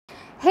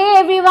Hey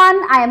everyone,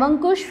 I am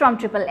Ankush from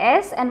Triple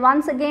S and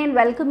once again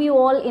welcome you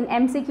all in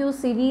MCQ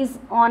series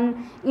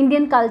on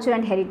Indian culture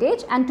and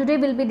heritage, and today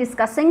we'll be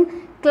discussing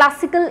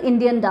classical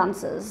Indian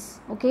dances.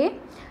 Okay.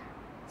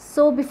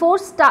 So before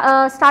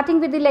starting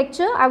with the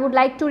lecture, I would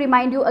like to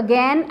remind you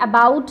again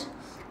about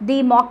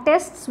the mock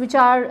tests which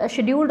are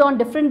scheduled on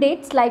different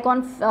dates, like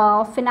on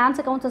finance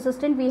accounts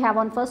assistant we have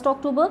on 1st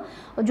October,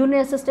 junior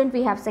assistant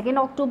we have 2nd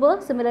October,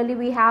 similarly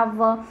we have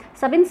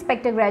sub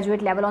inspector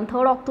graduate level on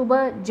 3rd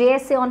October,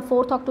 JSA on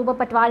 4th October,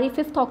 Patwari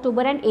 5th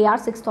October and AR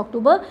 6th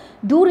October.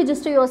 Do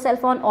register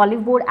yourself on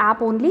Olive Board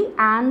app only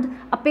and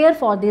appear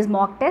for these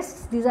mock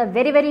tests. These are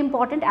very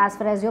important as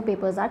far as your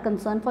papers are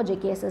concerned for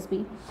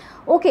JKSSB.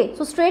 Okay,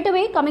 so straight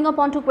away coming up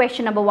on to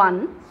question number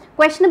 1.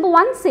 Question number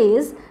 1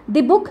 says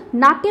the book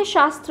Natya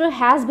Shastra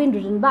has been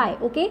written by.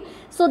 Okay,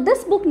 so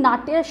this book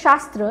Natya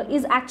Shastra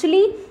is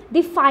actually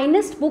the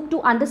finest book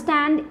to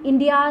understand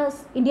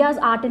India's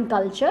art and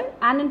culture,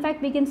 and in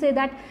fact we can say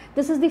that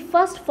this is the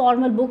first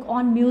formal book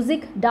on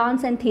music,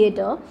 dance and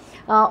theatre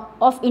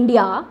of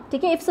India.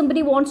 Okay, if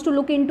somebody wants to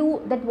look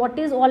into that what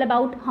is all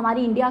about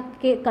हमारी India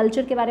के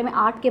culture के बारे में,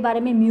 art के बारे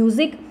में,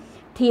 music,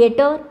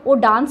 theatre और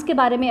dance के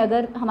बारे में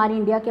अगर हमारी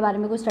इंडिया के बारे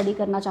में कोई स्टडी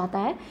करना चाहता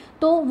है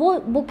तो वो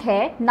बुक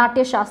है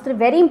नाट्य शास्त्र.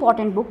 Very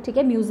important book. ठीक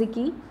है, म्यूज़िक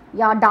की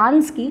या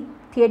डांस की,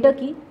 थिएटर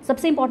की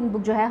सबसे इंपॉर्टेंट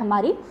बुक जो है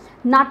हमारी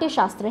नाट्य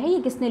शास्त्र है. ये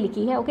किसने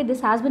लिखी है? Okay,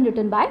 this has been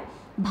written by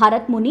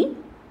Bharat मुनि.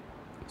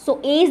 सो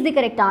A is the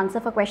correct answer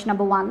for question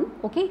number 1.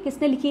 Okay,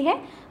 किसने लिखी है?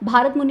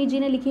 भारत मुनि जी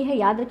ने लिखी है.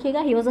 याद रखिएगा,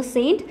 ही वॉज अ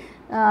सेंट.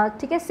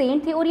 ठीक है,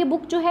 सेंट थे. और ये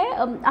बुक जो है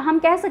हम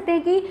कह सकते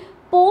हैं कि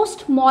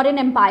पोस्ट मॉडर्न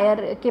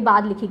एम्पायर के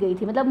बाद लिखी गई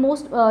थी.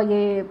 मतलब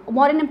ये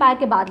मॉडर्न एम्पायर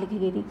के बाद लिखी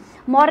गई थी.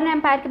 मॉडर्न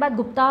एम्पायर के बाद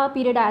गुप्ता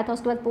पीरियड आया था,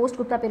 उसके बाद पोस्ट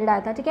गुप्ता पीरियड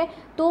आया था. ठीक है,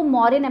 तो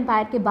मॉडर्न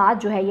एम्पायर के बाद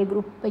जो है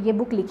ये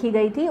बुक लिखी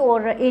गई थी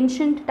और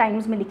एंशिएंट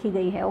टाइम्स में लिखी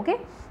गई है. ओके,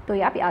 तो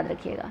ये आप याद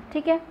रखिएगा.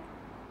 ठीक है.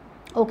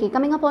 Okay,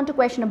 coming up on to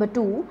question number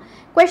 2.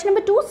 Question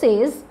number 2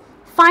 says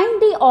find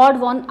the odd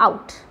one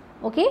out.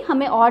 Okay,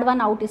 हमें ऑड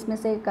वन आउट इसमें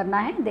से करना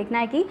है. देखना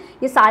है कि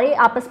ये सारे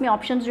आपस में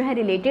ऑप्शंस जो है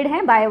रिलेटेड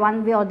हैं बाय वन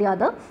वे और द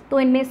अदर, तो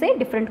इनमें से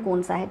डिफरेंट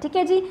कौन सा है. ठीक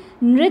है जी,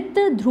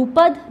 नृत्य,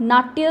 ध्रुपद,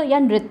 नाट्य या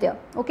नृत्य.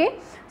 Okay,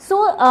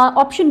 so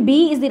option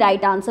B is the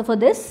right answer for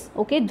this.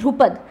 Okay,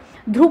 Dhrupad.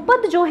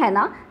 Dhrupad जो है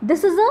ना,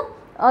 this is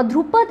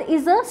Dhrupad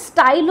is a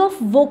style of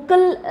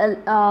vocal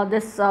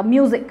this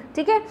music.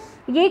 ठीक है,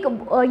 ये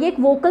एक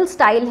वोकल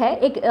स्टाइल है,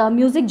 एक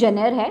म्यूज़िक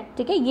जेनर है.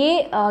 ठीक है,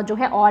 ये जो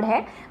है ऑड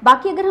है.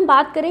 बाकी अगर हम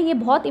बात करें, ये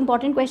बहुत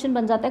इंपॉर्टेंट क्वेश्चन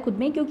बन जाता है खुद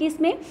में, क्योंकि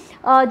इसमें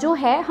जो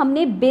है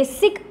हमने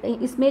बेसिक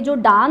इसमें जो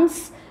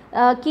डांस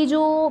की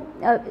जो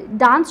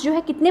डांस जो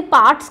है कितने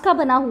पार्ट्स का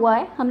बना हुआ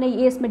है हमने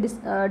ये इसमें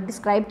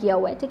डिस्क्राइब किया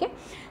हुआ है. ठीक है,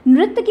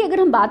 नृत्य की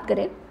अगर हम बात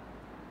करें,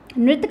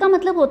 नृत्य का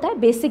मतलब होता है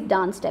basic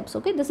dance steps.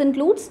 Okay, this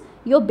includes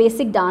your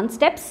basic dance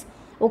steps.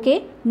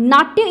 Okay,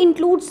 नाट्य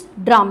इंक्लूड्स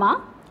ड्रामा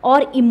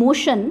और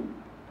इमोशन,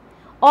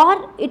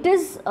 और it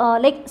is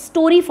like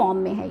story form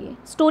में है. ये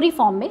स्टोरी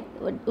फॉर्म में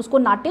उसको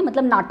नाट्य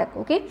मतलब नाटक.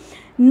 ओके,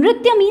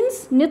 नृत्य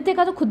मीन्स, नृत्य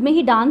का तो खुद में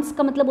ही डांस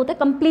का मतलब होता है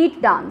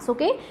complete dance.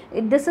 Okay,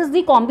 this is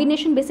the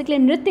combination, basically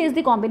नृत्य इज़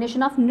द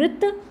कॉम्बिनेशन ऑफ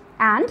नृत्य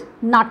एंड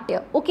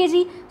नाट्य. Okay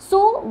ji,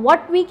 so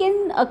what we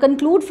can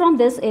conclude from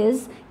this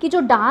is कि जो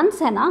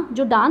डांस है ना,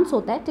 जो डांस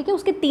होता है, ठीक है,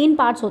 उसके 3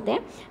 पार्ट्स होते हैं,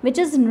 विच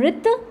इज़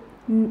नृत्य,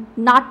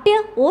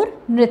 नाट्य और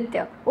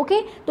नृत्य.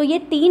 ओके, तो ये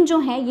 3 जो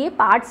हैं ये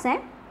पार्ट्स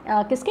हैं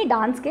किसके?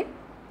 डांस के.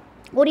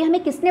 और ये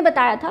हमें किसने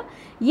बताया था?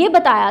 ये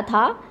बताया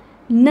था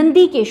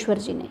नंदीकेश्वर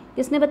जी ने.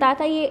 किसने बताया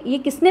था? ये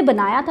किसने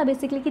बनाया था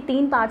बेसिकली कि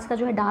 3 पार्ट्स का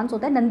जो है डांस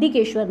होता है?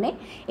 नंदीकेश्वर ने.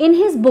 इन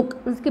हिज बुक,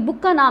 उसकी बुक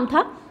का नाम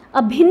था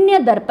अभिनय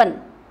दर्पण.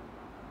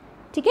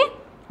 ठीक है,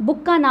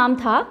 बुक का नाम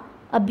था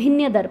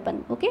अभिनय दर्पण.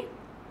 ओके,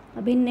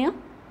 अभिनय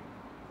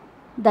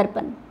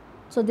दर्पण.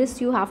 So this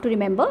you have to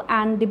remember,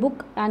 and the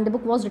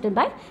book was written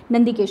by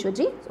Nandikeshwar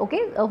ji. Okay,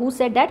 who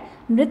said that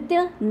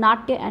Nritya,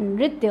 Natya and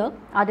Nritya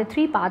are the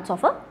 3 parts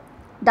of a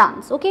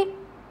dance. Okay,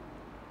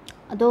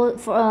 तो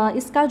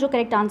इसका जो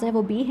करेक्ट आंसर है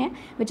वो B है,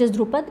 which is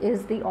Dhrupad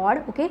is the odd.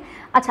 Okay,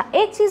 अच्छा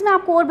एक चीज़ मैं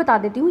आपको और बता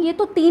देती हूँ. ये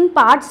तो 3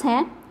 पार्ट्स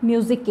हैं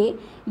म्यूज़िक के,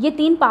 ये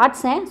 3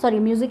 पार्ट्स हैं, सॉरी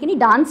म्यूज़िक के नहीं,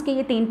 डांस के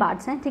ये 3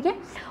 पार्ट्स हैं. ठीक है,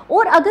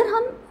 और अगर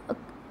हम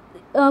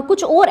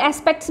कुछ और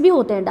एस्पेक्ट्स भी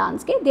होते हैं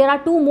डांस के. There are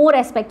 2 more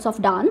aspects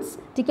of dance.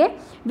 ठीक है,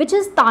 विच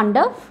इज़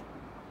तांडव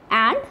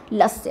एंड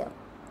लस्य.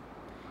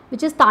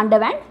 विच इज़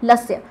तांडव एंड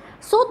लस्य.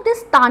 सो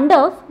दिस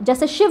तांडव,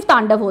 जैसे शिव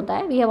तांडव होता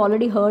है, we have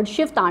already heard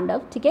Shiv तांडव.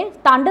 ठीक है,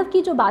 तांडव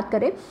की जो बात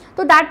करें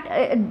तो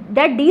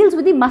that deals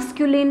with the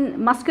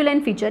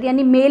masculine feature,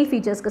 यानी मेल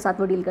फीचर्स के साथ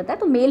वो डील करता है.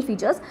 तो मेल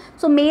फीचर्स,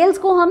 सो मेल्स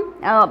को हम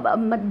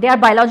they are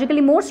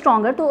biologically more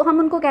stronger, तो हम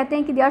उनको कहते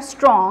हैं कि दे आर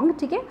स्ट्रॉन्ग.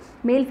 ठीक है,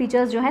 मेल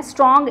फीचर्स जो है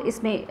स्ट्रॉन्ग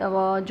इसमें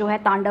जो है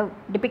तांडव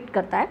डिपिक्ट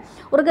करता है.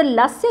 और अगर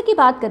लास्य की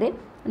बात करें,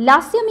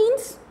 लास्य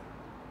means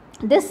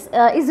this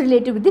is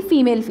related with the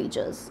female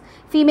features,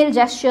 female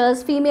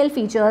gestures, female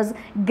features,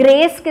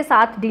 grace के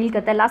साथ डील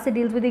करता है. Last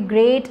deals with the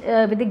great,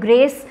 with the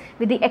grace,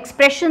 with the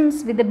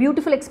expressions, with the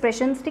beautiful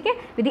expressions. ठीक है,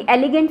 विद द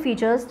एलिगेंट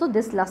फीचर्स. तो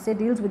this last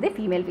deals with the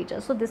female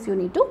features. So this you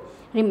need to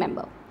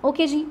remember.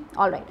 Okay ji,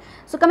 all right.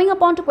 So coming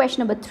upon to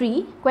question number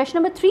 3.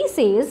 Question number 3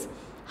 says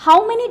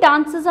how many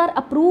dances are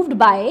approved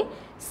by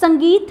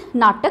संगीत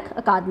नाटक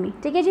अकादमी,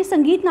 ठीक है जी।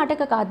 संगीत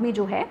नाटक अकादमी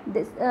जो है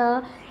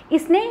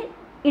इसने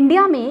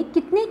India में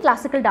कितने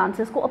क्लासिकल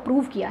डांसेस को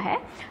अप्रूव किया है।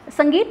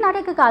 संगीत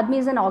नाटक अकादमी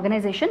is an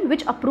organisation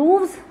which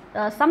approves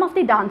some of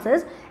the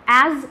dances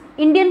as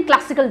Indian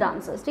classical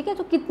dances, ठीक है।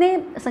 तो कितने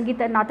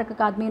संगीत नाटक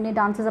अकादमी ने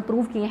डांसेस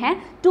अप्रूव किए हैं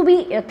to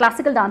be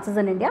classical dances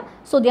in India?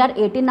 So they are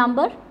 8 in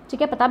number,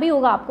 ठीक है, पता भी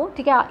होगा आपको,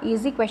 ठीक है,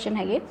 इजी क्वेश्चन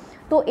है ये।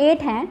 तो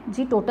 8 हैं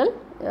जी टोटल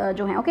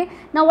जो हैं, okay.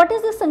 Now what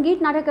is the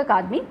संगीत नाटक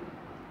अकादमी?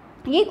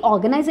 ये एक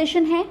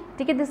ऑर्गेनाइजेशन है,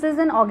 ठीक है। दिस इज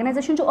एन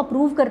ऑर्गेनाइजेशन जो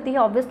अप्रूव करती है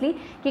ऑब्वियसली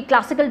कि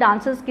क्लासिकल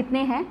डांसेस कितने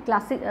हैं,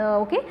 क्लासिक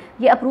ओके,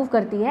 ये अप्रूव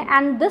करती है।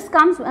 And this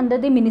comes under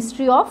the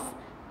ministry of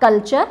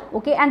culture,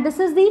 okay, and this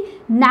is the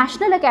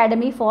national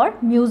academy for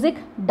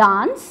music,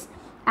 dance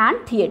and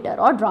theatre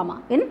और drama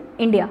in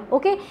India,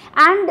 okay.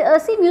 And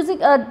C music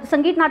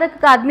संगीत नाटक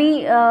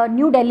अकादमी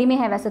new Delhi में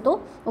है वैसे तो,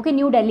 ओके,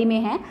 न्यू दिल्ली में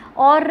है।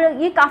 और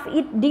ये काफ़ी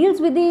it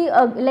deals with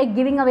the like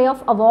giving away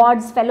of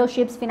awards,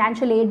 fellowships,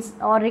 financial ads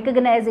और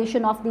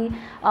रिकग्नाइजेशन ऑफ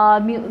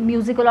द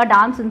म्यूजिकल और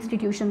डांस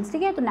इंस्टीट्यूशंस,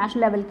 ठीक है। तो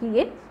नेशनल लेवल की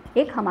ये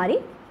एक हमारी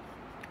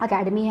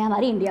अकेडमी है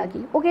हमारी इंडिया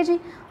की, okay ji,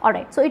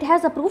 alright. So it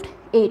has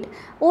approved 8।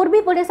 और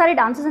भी बड़े सारे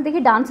डांसेस हैं।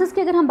 देखिए डांसेस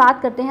की अगर हम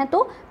बात करते हैं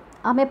तो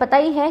हमें पता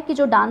ही है कि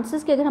जो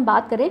डांसेस की अगर हम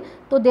बात करें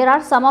तो there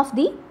are some of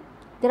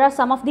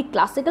the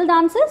classical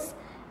dances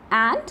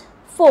and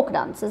folk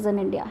dances in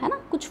India, है ना।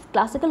 कुछ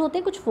क्लासिकल होते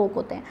हैं, कुछ फोक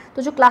होते हैं।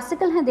 तो जो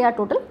क्लासिकल हैं they are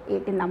total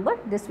 8 in number,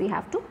 this we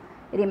have to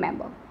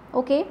remember,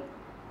 okay,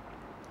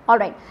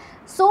 alright.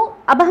 सो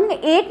अब हमने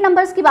 8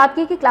 नंबर्स की बात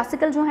की कि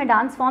क्लासिकल जो है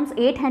डांस फॉर्म्स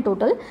 8 हैं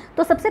टोटल।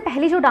 तो सबसे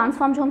पहली जो डांस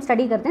फॉर्म जो हम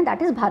स्टडी करते हैं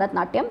दैट इज़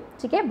भरतनाट्यम,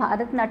 ठीक है।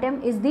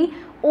 Bharatanatyam is the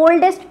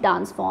oldest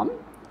dance form,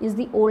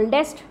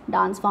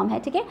 है,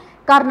 ठीक है।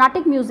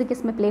 कार्नाटिक म्यूजिक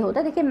इसमें प्ले होता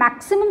है। देखिए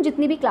मैक्सिमम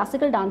जितनी भी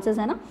क्लासिकल डांसेस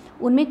है ना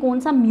उनमें कौन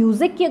सा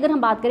म्यूजिक की अगर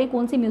हम बात करें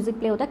कौन सी म्यूजिक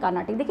प्ले होता है?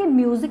 कार्नाटिक। देखिए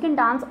music and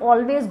dance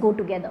always go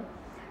together,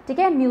 ठीक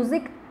है।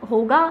 म्यूजिक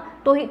होगा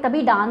तो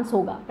तभी डांस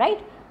होगा, राइट।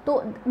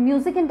 तो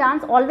music and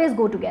dance always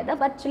go together.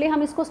 But चलिए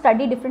हम इसको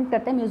स्टडी डिफरेंट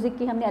करते हैं, म्यूजिक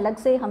की हमने अलग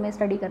से हमें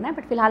स्टडी करना है,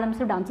 बट फिलहाल हम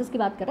सिर्फ डांसेस की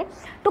बात करें।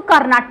 तो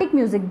कार्नाटिक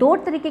म्यूजिक 2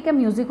 तरीके का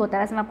म्यूजिक होता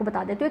है, वैसे मैं आपको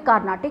बता देती हूँ। एक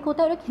कार्नाटिक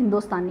होता है और एक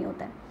हिंदुस्तानी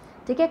होता है,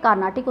 ठीक है।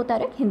 कार्नाटिक होता है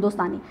और एक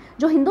हिंदुस्तानी।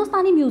 जो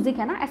हिंदुस्तानी म्यूजिक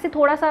है ना, ऐसे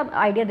थोड़ा सा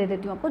आइडिया दे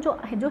देती हूँ आपको, जो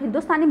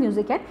हिंदुस्तानी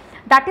म्यूजिक है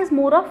that is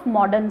more of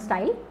modern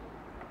style,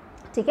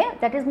 ठीक है।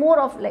 That is more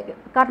of like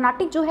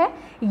Carnatic जो है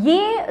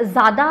ये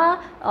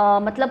ज़्यादा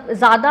मतलब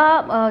ज़्यादा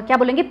क्या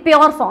बोलेंगे,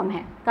 प्योर फॉर्म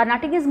है।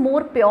 Carnatic is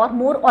more pure,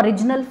 more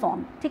original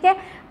form, ठीक है।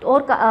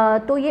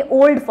 तो ये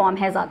ओल्ड फॉर्म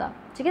है ज़्यादा,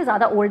 ठीक है,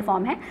 ज़्यादा ओल्ड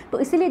फॉर्म है। तो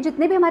इसीलिए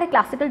जितने भी हमारे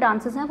क्लासिकल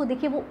डांसेस हैं वो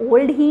देखिए वो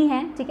ओल्ड ही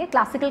हैं, ठीक है।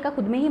 क्लासिकल का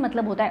खुद में ही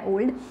मतलब होता है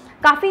ओल्ड,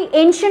 काफ़ी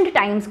एंशिएंट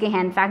टाइम्स के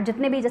हैं। इनफैक्ट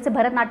जितने भी, जैसे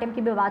भरतनाट्यम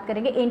की भी बात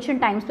करेंगे,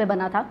 एंशिएंट टाइम्स पे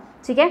बना था,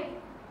 ठीक है।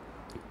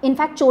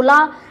 इनफैक्ट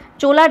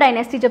चोला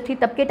डायनेस्टी जब थी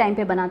तब के टाइम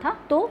पे बना था।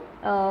 तो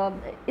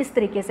इस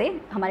तरीके से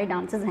हमारे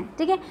डांसेस हैं,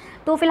 ठीक है।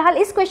 तो फिलहाल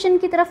इस क्वेश्चन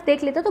की तरफ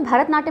देख लेते हैं। तो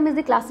Bharatanatyam is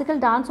the classical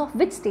dance of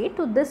which state?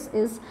 तो this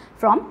is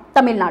from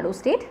Tamil Nadu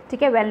state,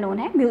 ठीक है, वेल नोन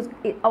है।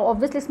 म्यूजिक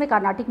ऑब्वियसली इसमें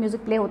कार्नाटिक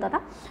म्यूजिक प्ले होता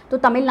था। तो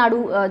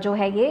तमिलनाडु जो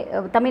है ये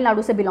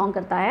तमिलनाडु से बिलोंग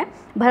करता है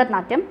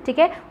भरतनाट्यम, ठीक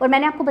है। और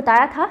मैंने आपको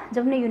बताया था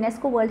जब हमने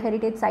यूनेस्को वर्ल्ड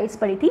हेरिटेज साइट्स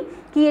पढ़ी थी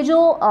कि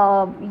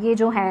ये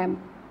जो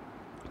है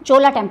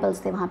चोला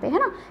टेम्पल्स थे वहाँ पे, है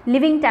ना,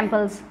 लिविंग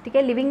टेम्पल्स, ठीक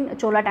है, लिविंग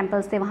चोला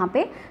टेम्पल्स थे वहाँ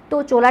पे।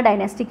 तो चोला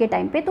डायनेस्टी के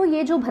टाइम पे तो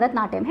ये जो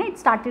भरतनाट्यम है it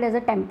started as a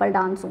temple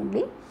dance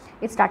only,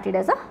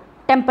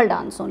 temple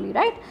dance only,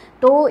 right.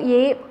 तो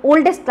ये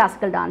ओल्डेस्ट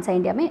क्लासिकल डांस है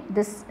इंडिया में,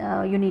 this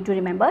you need to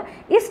remember.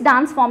 इस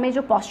डांस फॉर्म में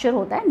जो पॉस्चर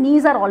होता है,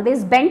 नीज are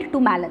always bent to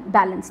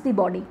balance the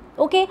body,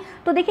 okay.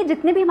 तो देखिए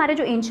जितने भी हमारे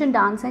जो एंशिएंट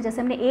डांस हैं,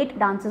 जैसे हमने 8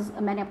 डांसेस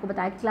मैंने आपको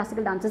बताया,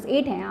 क्लासिकल डांसेस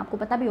 8 हैं, आपको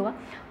पता भी होगा।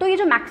 तो ये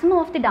जो मैक्सिमम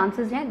ऑफ द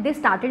डांसेस हैं they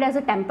started as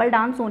a temple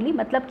dance only,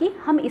 मतलब कि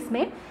हम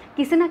इसमें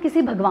किसी ना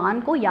किसी भगवान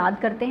को याद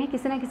करते हैं,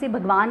 किसी ना किसी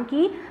भगवान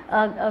की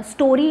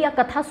स्टोरी या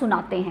कथा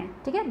सुनाते हैं,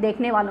 ठीक है।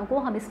 देखने वालों को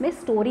हम इसमें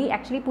स्टोरी,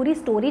 एक्चुअली पूरी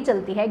स्टोरी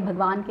चलती है एक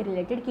भगवान के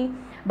रिलेटेड, कि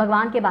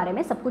भगवान के बारे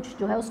में सब कुछ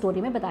जो है उस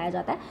स्टोरी में बताया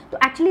जाता है। तो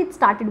actually it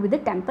started with the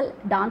temple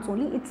dance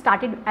only, it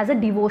started as a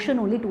devotion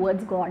only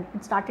towards God,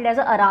 it started as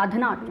a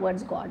Aradhana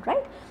towards God,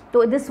 right.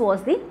 तो दिस वॉज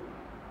दी,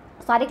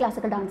 सारे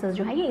क्लासिकल डांसेस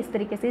जो हैं ये इस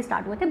तरीके से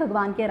स्टार्ट हुए थे,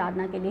 भगवान की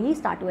आराधना के लिए ही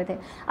स्टार्ट हुए थे।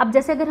 अब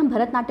जैसे अगर हम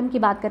भरतनाट्यम की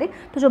बात करें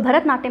तो जो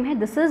भरतनाट्यम है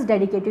this is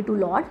dedicated to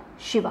Lord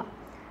Shiva,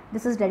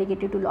 this is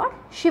dedicated to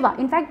Lord Shiva.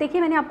 In fact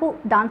देखिए मैंने आपको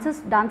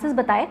डांसेस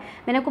बताए,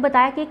 मैंने आपको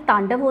बताया कि एक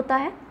तांडव होता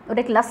है और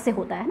एक लस्य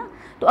होता है ना।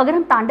 तो अगर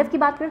हम तांडव की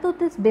बात करें तो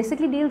this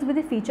basically deals with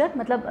the feature,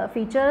 मतलब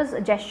features,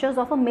 gestures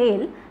of a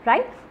mail,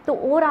 right. तो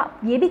और आप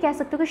ये भी कह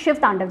सकते हो कि शिव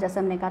तांडव, जैसे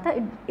हमने कहा था,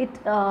 इट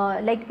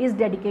लाइक इज़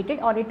डेडिकेटेड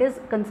और it is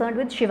concerned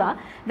with Shiva.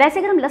 वैसे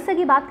अगर हम लस्य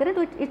की बात करें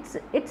तो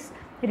it's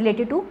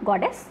related to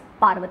goddess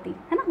Parvati,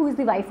 है ना, who is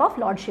the wife of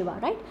Lord Shiva,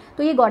 right.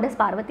 तो ये गॉडेस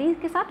पार्वती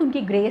के साथ,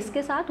 उनकी ग्रेस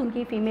के साथ,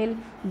 उनकी फीमेल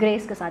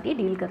ग्रेस के साथ ये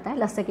डील करता है,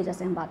 लस्य की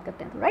जैसे हम बात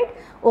करते हैं, तो right,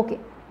 okay.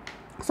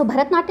 So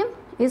Bharatanatyam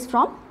is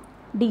from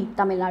D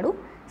Tamil Nadu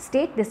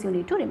state, this you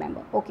need to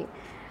remember, okay.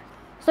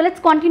 So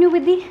let's continue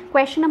with the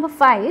question number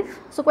 5.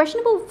 So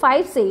question number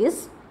 5 says,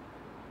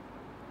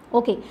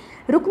 okay,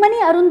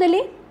 Rukmani Arundale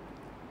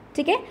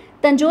ठीक है।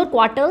 तंजौर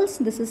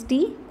क्वार्टल्स, दिस इज टी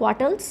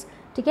क्वार्टल्स,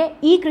 ठीक है।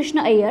 ई Krishna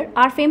Iyer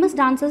are famous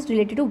dancers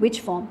related to which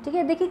form, ठीक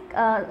है। देखिए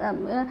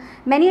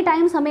many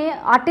times हमें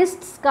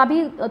artists का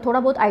भी थोड़ा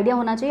बहुत आइडिया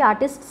होना चाहिए,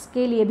 आर्टिस्ट्स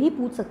के लिए भी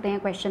पूछ सकते हैं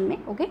क्वेश्चन में,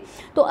 ओके।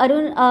 तो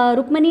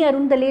रुक्मणी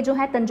अरुणदले जो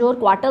है, तंजौर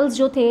क्वार्टल्स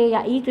जो थे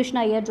या ई कृष्ण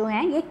अय्यर जो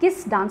हैं, ये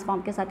किस डांस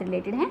फॉर्म के साथ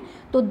रिलेटेड हैं?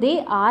 तो they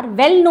are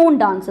well known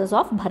dancers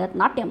of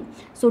Bharatanatyam.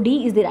 So D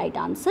is the right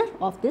answer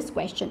of this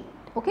question,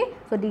 okay.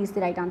 So D is the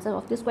right answer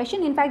of this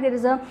question. In fact there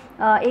is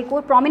एक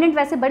और prominent,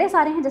 वैसे बड़े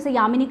सारे हैं, जैसे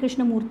यामिनी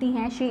कृष्णमूर्ति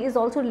हैं, she is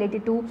also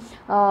related to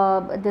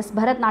this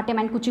Bharatanatyam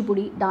and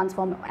Kuchipudi dance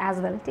form as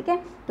well, ठीक है।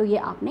 तो ये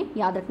आपने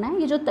याद रखना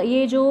है।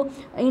 ये जो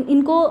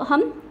इनको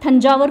हम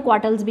थंजावर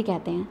क्वार्टल्स भी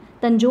कहते हैं,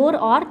 तंजौर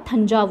और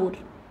थंजावुर,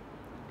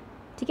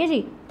 ठीक है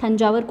जी।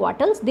 थंजावर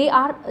क्वार्टल्स,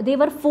 दे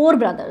were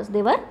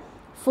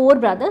four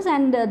brothers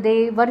and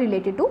they were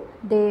related to,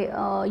 they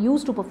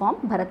use to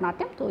perform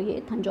Bharatanatyam. तो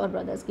ये थंजौर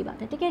ब्रदर्स की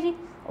बात है, ठीक है जी,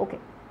 ओके।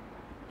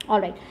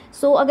 ऑलराइट,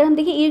 सो अगर हम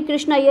देखिए ई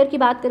कृष्ण अय्यर की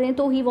बात करें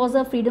तो he was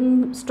a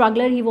freedom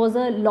struggler, he was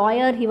a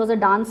lawyer, he was a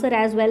dancer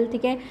as well,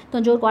 ठीक है।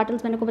 तंजौर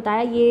क्वार्टल्स मैंने को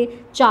बताया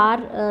ये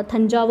 4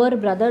 थंजावर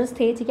ब्रदर्स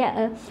थे, ठीक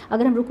है।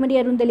 अगर हम रुक्मणी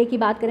अरुणदले की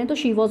बात करें तो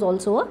she was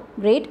also a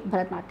great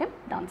Bharatanatyam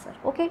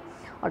dancer, okay.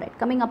 Alright,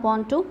 coming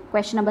upon two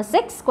question number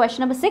 6।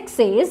 Question number 6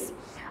 says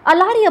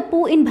अलारी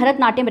Appu in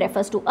Bharatanatyam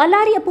refers to.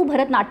 अलारी Appu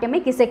Bharatanatyam में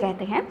किसे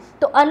कहते हैं?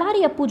 तो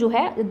अलारी अप्पू जो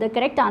है, the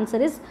correct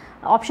answer is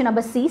option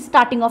number C,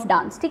 starting of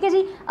dance, ठीक है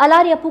जी।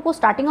 अलारी अप्पू को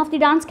स्टार्टिंग ऑफ द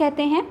डांस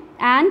कहते हैं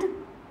and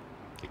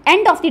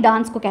end of the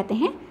dance को कहते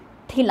हैं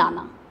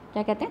थिलाना।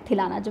 क्या कहते हैं?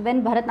 थिलाना। जब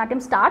when Bharatanatyam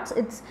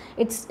starts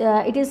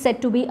it is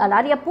said to be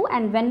अलारी Appu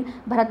and when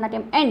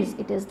Bharatanatyam ends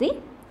it is the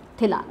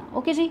थिलाना,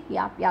 okay जी, ये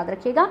आप याद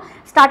रखिएगा।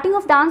 स्टार्टिंग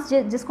ऑफ डांस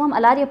जिसको हम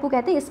अलारी अप्पू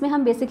कहते हैं, इसमें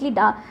हम बेसिकली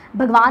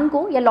भगवान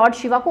को या लॉर्ड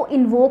शिवा को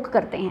इन्वोक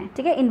करते हैं,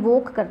 ठीक है,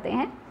 इन्वोक करते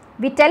हैं।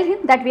 We tell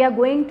him that we are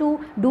going to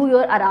do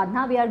your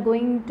Aradhana, we are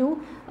going to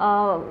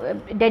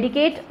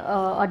dedicate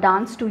a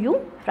dance to you,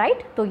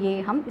 right. तो ये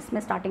हम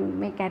इसमें स्टार्टिंग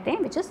में कहते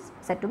हैं which is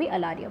said to be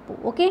अलारी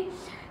Appu, okay.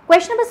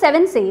 Question number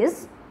 7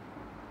 says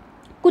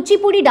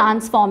Kuchipudi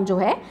dance form जो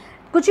है,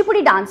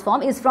 Kuchipudi dance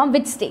form is from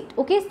which state,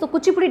 okay. तो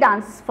Kuchipudi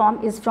dance form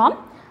is from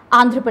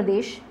Andhra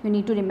Pradesh, you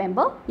need to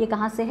remember, ये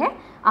कहाँ से है?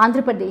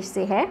 आंध्र प्रदेश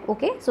से है,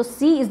 okay. So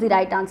C is the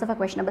right answer for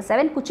question number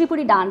 7।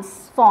 Kuchipudi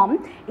dance form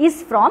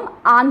is from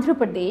Andhra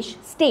Pradesh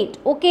state,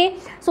 okay.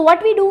 So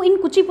what we do in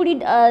Kuchipudi,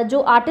 जो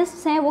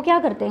artist हैं वो क्या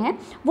करते हैं,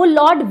 वो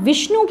लॉर्ड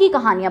विष्णु की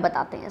कहानियाँ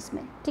बताते हैं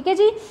इसमें, ठीक है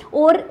जी।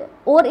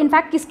 और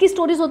इनफैक्ट किसकी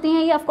स्टोरीज होती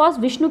हैं ये? ऑफकोर्स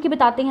विष्णु की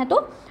बताते हैं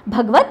तो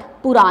भगवत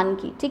पुराण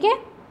की, ठीक है।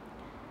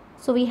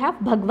 सो वी हैव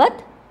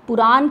भगवत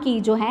पुराण की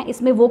जो है,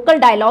 इसमें वोकल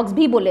डायलॉग्स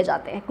भी बोले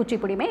जाते हैं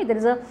कुचिपुड़ी में। There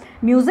is a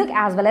music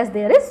as well as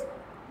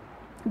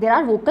there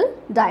are vocal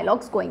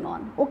dialogues going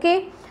on, okay.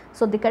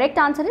 So the correct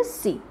answer is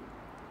C.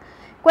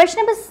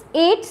 Question number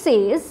 8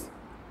 says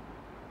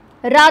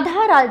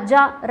Radha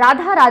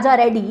Raja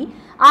Reddy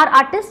are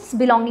artists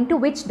belonging to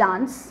which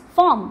dance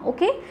form,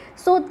 okay.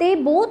 So they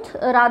both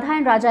Radha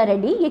and Raja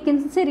Reddy, ये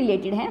किनसे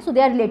related हैं? So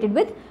they are related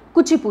with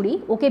Kuchipudi,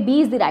 okay. B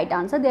is the right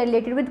answer. They are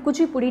related with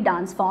Kuchipudi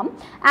dance form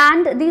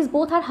and these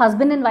both are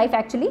husband and wife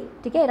actually,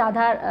 ठीक है।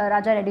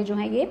 राजा रेड्डी जो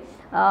हैं ये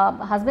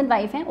husband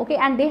wife हैं, okay.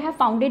 And they have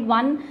founded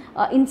one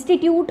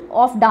institute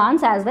of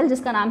dance as well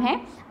जिसका नाम है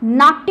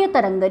नाट्य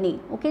तरंगिणी,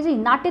 okay जी।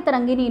 नाट्य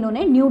तरंगिणी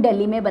इन्होंने न्यू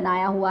दिल्ली में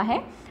बनाया हुआ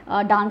है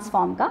डांस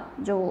फॉर्म का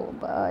जो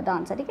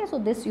डांस है, ठीक है। So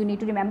this you need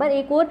to remember.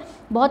 एक और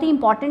बहुत ही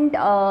इंपॉर्टेंट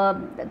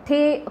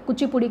थे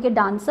कुचिपुड़ी के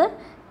डांसर,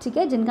 ठीक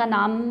है, जिनका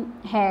नाम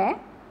है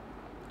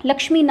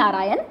लक्ष्मी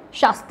नारायण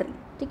शास्त्री,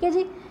 ठीक है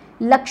जी।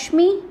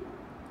 Lakshmi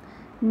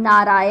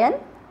Narayan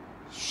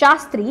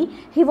Shastri,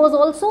 he was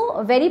also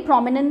very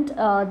prominent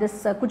this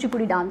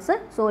Kuchipudi dancer.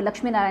 सो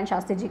लक्ष्मी नारायण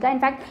शास्त्री जी का,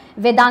 इनफैक्ट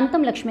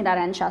वेदांतम लक्ष्मी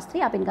नारायण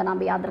शास्त्री, आप इनका नाम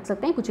भी याद रख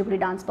सकते हैं, कुचिपुड़ी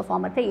डांस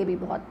परफॉर्मर थे, ये भी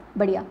बहुत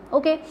बढ़िया,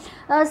 okay.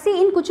 C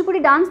in Kuchipudi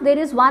dance there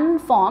is one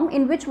form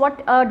in which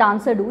what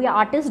dancer do या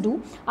आर्टिस्ट डू।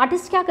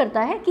 आर्टिस्ट क्या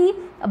करता है कि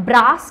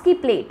ब्रास की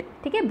प्लेट,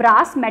 ठीक है,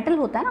 ब्रास मेटल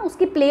होता है ना,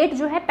 उसकी प्लेट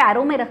जो है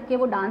पैरों में रख के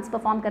वो डांस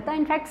परफॉर्म करता है।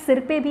 इनफैक्ट सिर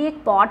पे भी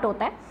एक पॉट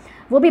होता है,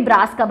 वो भी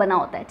ब्रास का बना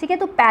होता है, ठीक है।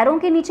 तो पैरों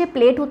के नीचे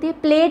प्लेट होती है,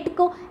 प्लेट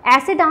को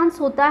ऐसे डांस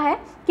होता है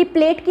कि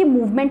प्लेट की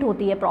मूवमेंट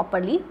होती है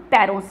प्रॉपरली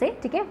पैरों से,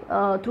 ठीक है,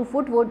 थ्रू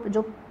फुट वो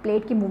जो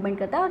प्लेट की मूवमेंट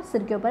करता है और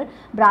सिर के ऊपर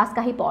ब्रास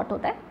का ही पॉट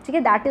होता है, ठीक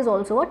है। That is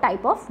also a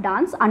type of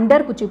dance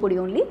under Kuchipudi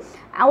only.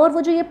 और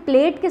वो जो ये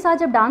प्लेट के साथ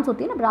जब डांस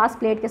होती है ना, ब्रास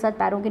प्लेट के साथ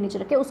पैरों के नीचे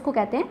रखे, उसको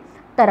कहते हैं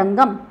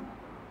तरंगम।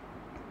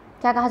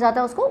 क्या कहा जाता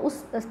है उसको?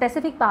 उस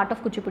स्पेसिफिक पार्ट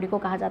ऑफ कुचिपुड़ी को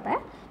कहा जाता है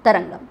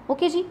तरंगम,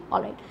 okay ji.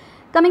 Alright,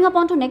 coming up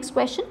on to next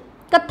question.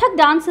 Kathak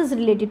dance is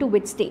related to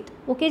which state,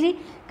 okay ji.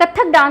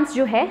 Kathak dance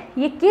जो है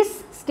ये किस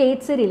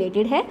स्टेट से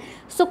रिलेटेड है?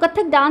 सो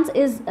Kathak dance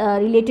is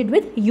related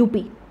with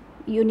UP,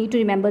 you need to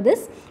remember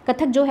this.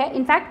 Kathak जो है,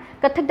 in fact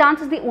Kathak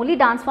dance is the only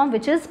dance form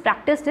which is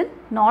practised in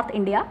north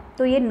India.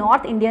 तो ये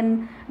नॉर्थ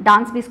इंडियन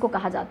डांस भी इसको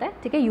कहा जाता है,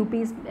 ठीक है।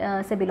 यूपी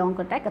से बिलोंग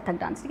करता है कथक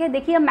डांस, ठीक है।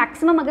 देखिए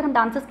मैक्सिमम अगर हम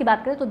डांसर्स की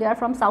बात करें तो they are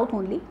from south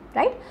only,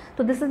 right.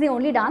 तो this is the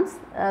only dance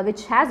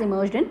which has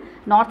emerged in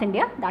north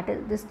India, that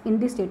is this in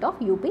the state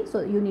of UP.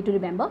 So you need to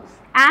remember.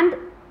 And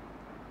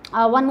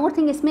one more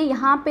thing, इसमें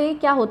यहाँ पे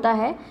क्या होता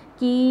है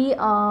कि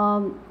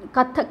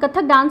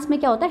Kathak dance में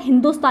क्या होता है,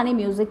 हिंदुस्तानी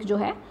म्यूज़िक जो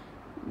है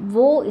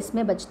वो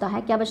इसमें बजता है।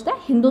 क्या बजता है?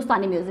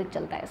 हिंदुस्तानी म्यूज़िक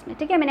चलता है इसमें,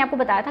 ठीक है। मैंने आपको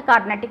बताया था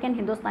Carnatic and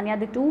Hindustani are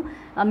the two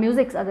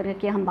musics. अगर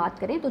कि हम बात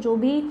करें तो जो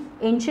भी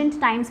एंशंट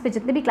टाइम्स पे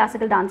जितने भी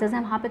क्लासिकल डांसेस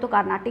हैं वहाँ पे तो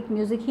कार्नेटिक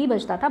म्यूज़िक ही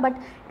बजता था, बट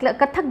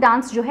कथक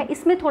डांस जो है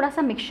इसमें थोड़ा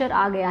सा मिक्सचर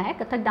आ गया है।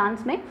 कथक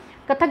डांस में,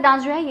 कथक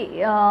डांस जो है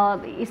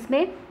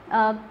इसमें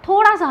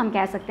थोड़ा सा हम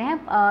कह सकते हैं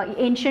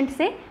एंशंट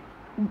से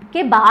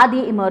के बाद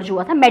ये इमर्ज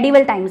हुआ था,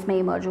 मेडिवल टाइम्स में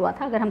इमर्ज हुआ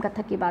था अगर हम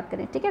कथक की बात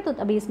करें, ठीक है। तो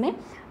अभी इसमें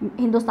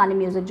हिंदुस्तानी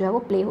म्यूज़िक जो है वो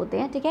प्ले होते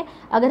हैं, ठीक है।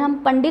 अगर हम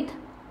पंडित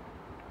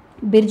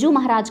बिरजू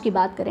महाराज की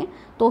बात करें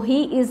तो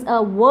he is a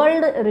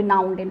world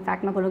renowned,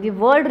 in fact मैं बोलूँगी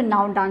वर्ल्ड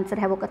रिनाउंड डांसर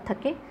है वो कथक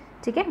के,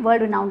 ठीक है।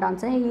 वर्ल्ड रिनाउंड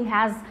डांसर है, he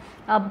has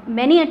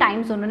many a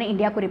times उन्होंने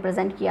इंडिया को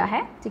रिप्रेजेंट किया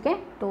है, ठीक है।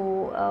 तो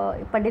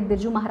पंडित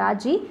बिरजू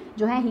महाराज जी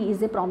जो है he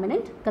is a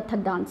prominent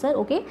Kathak dancer,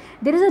 okay.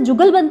 There is a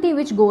जुगलबंदी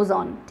विच गोज़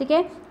ऑन, ठीक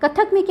है।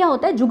 कथक में क्या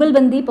होता है,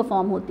 जुगलबंदी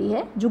परफॉर्म होती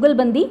है,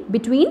 जुगलबंदी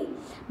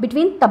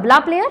between tabla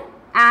player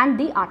and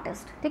the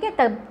artist, ठीक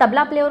है।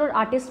 तबला प्लेयर और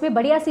आर्टिस्ट में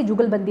बढ़िया सी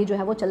जुगलबंदी जो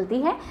है वो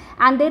चलती है,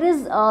 and there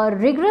is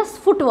rigorous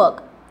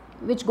footwork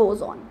which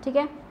goes on, ठीक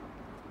है।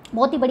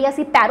 बहुत ही बढ़िया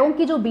सी पैरों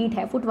की जो बीट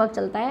है, फुटवर्क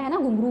चलता है ना,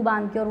 घुंघरू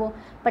बांध के, और वो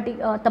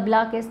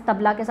तबला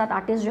के साथ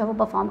आर्टिस्ट जो है वो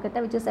परफॉर्म करता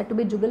है, which is said to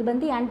be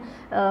जुगलबंदी, and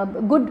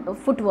good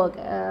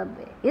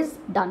footwork is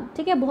done,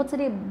 ठीक है। बहुत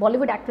सारे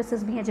बॉलीवुड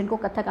एक्ट्रेसेस भी हैं जिनको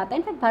कथक आता है,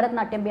 इनफैक्ट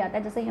भरतनाट्यम भी आता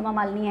है, जैसे हेमा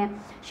मालिनी है,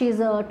 she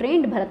is a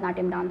trend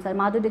Bharatanatyam dancer,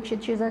 Madhuri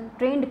Dixit she is a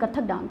trend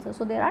Kathak dancer,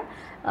 so there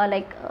are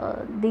like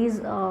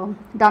these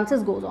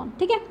dances goes on,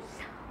 ठीक है।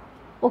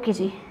 Okay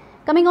ji,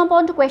 coming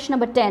on to question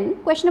number 10।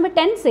 Question number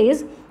 10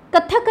 says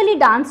Kathakali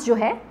dance जो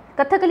है,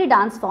 Kathakali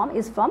dance form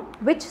is from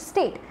which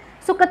state?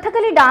 So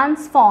Kathakali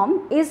dance form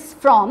is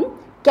from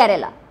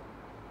Kerala.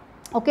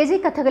 Okay ji,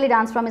 Kathakali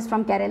dance form is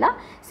from Kerala.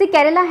 See,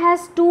 Kerala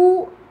has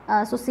two,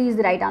 so C is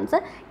the right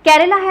answer.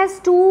 Kerala has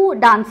two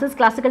dances,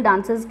 classical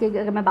dances की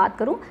अगर मैं बात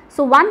करूँ,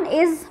 so one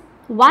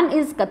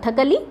is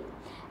Kathakali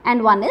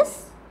and one is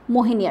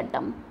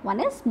Mohiniyattam.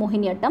 One is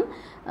Mohiniyattam.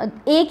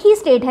 एक ही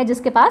state है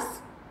जिसके पास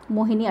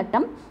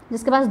मोहिनीअट्टम,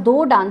 जिसके पास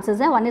दो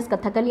डांसेस हैं, one is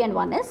Kathakali and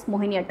one is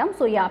Mohiniyattam.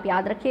 सो ये आप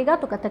याद रखिएगा।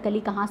 तो कथकली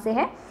कहाँ से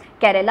है?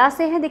 केरला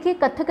से है। देखिए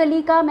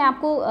कथकली का मैं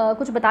आपको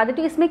कुछ बता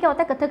देती हूँ। इसमें क्या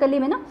होता है, कथकली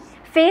में ना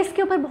फेस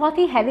के ऊपर बहुत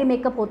ही हैवी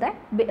मेकअप होता है,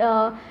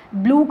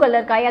 ब्लू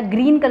कलर का या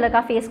ग्रीन कलर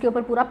का फेस के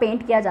ऊपर पूरा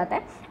पेंट किया जाता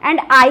है,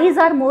 and eyes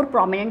are more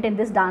prominent in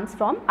this dance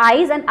form.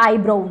 Eyes and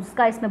eyebrows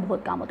का इसमें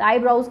बहुत काम होता है,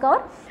 आईब्रोज का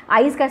और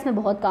आईज का इसमें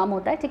बहुत काम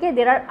होता है, ठीक है।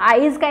 देयर आर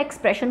आईज का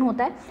एक्सप्रेशन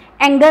होता है,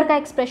 एंगर का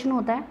एक्सप्रेशन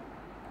होता है,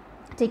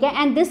 ठीक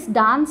है। And this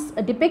dance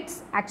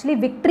depicts actually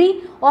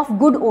victory of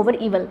good over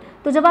evil.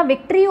 तो जब आप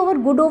victory over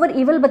good over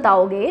evil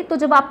बताओगे, तो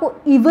जब आपको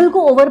इवल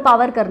को ओवर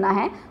पावर करना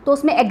है तो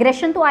उसमें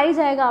एग्रेशन तो आ ही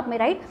जाएगा आप में,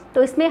 राइट।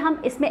 तो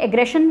इसमें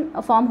एग्रेशन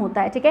फॉर्म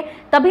होता है, ठीक है।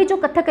 तभी जो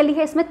कथकली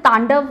है इसमें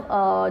तांडव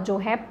जो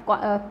है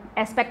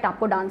एस्पेक्ट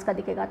आपको डांस का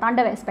दिखेगा,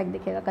 तांडव एस्पेक्ट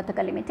दिखेगा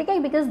कथकली में, ठीक है।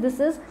 Because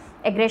this is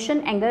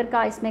aggression, anger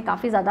का इसमें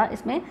काफ़ी ज़्यादा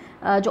इसमें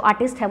जो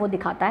आर्टिस्ट है वो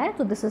दिखाता है।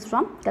 तो this is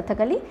from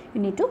Kathakali,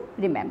 you need to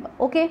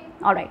remember, okay,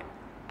 alright.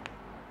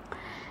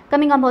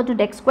 Coming on to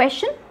next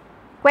question,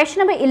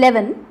 question number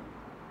 11.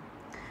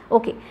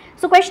 Okay,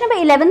 so question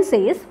number 11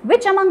 says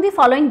which among the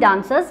following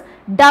dancers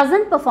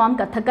doesn't perform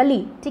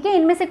Kathakali, ठीक है।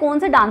 इनमें से कौन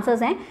से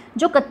डांसर्स हैं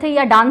जो कथक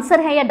या डांसर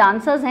हैं या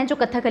डांसर्स हैं जो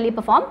कथकली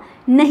परफॉर्म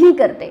नहीं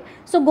करते।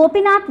 सो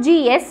गोपीनाथ जी,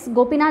 यस,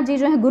 गोपीनाथ जी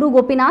जो है गुरु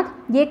गोपीनाथ,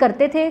 ये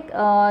करते थे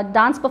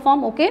dance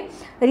perform, okay.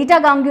 Rita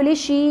Ganguly,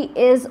 she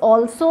is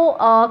also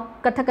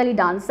Kathakali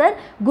dancer.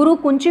 गुरु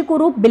कुंची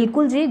कुरूप,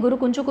 बिल्कुल जी, गुरु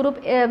कुंची कुरूप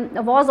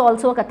was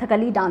also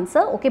Kathakali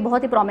dancer, okay,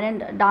 बहुत ही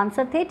प्रोमिनेंट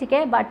डांसर थे, ठीक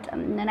है। बट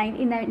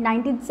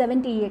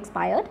 1970 ही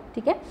एक्सपायर्ड,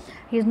 ठीक है,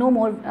 he is no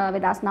more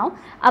with us now.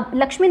 अब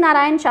लक्ष्मी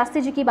नारायण शास्त्री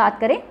जी की बात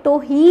करें तो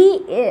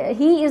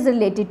ही इज़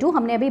रिलेटेड टू,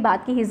 हमने अभी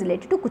बात की, he is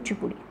related to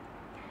Kuchipudi,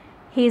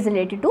 he is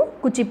related to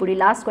Kuchipudi.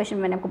 Last question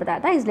मैंने आपको बताया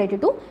था, he is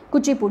related to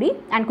Kuchipudi,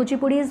 and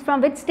Kuchipudi is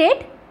from which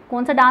state?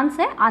 कौन सा डांस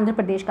है? आंध्र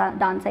प्रदेश का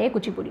डांस है ये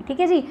कुचिपुड़ी, ठीक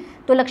है जी।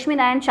 तो लक्ष्मी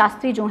नारायण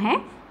शास्त्री जो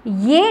हैं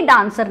ये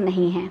डांसर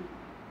नहीं हैं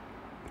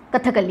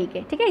कथकली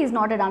के, ठीक है। Is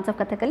not a dancer of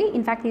Kathakali,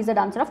 in fact he is a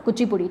dancer of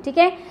Kuchipudi, ठीक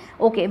है।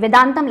 Okay,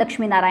 वेदांतम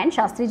Lakshmi Narayan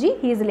Shastri ji,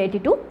 he is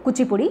related to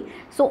Kuchipudi.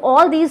 So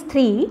all these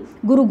three,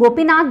 गुरु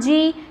गोपीनाथ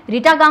जी,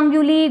 रीटा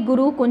गांगुली,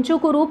 गुरु कुंचू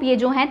कुरूप, ये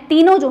जो हैं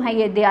तीनों जो हैं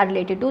ये they are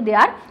related to, they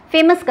are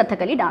famous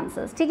Kathakali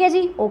dancers, ठीक है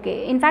जी। ओके,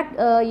 इनफैक्ट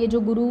ये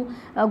जो गुरु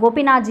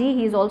Gopinath ji,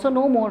 he is also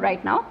no more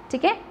right now,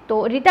 ठीक है।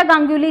 तो रीटा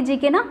गांगुली जी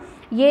के ना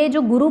ये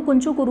जो गुरु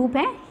कुंचू कुरूप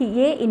हैं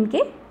ये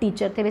इनके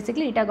टीचर थे,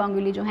 बेसिकली रीटा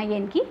गांगुली जो हैं ये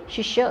इनकी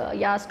शिष्य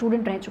या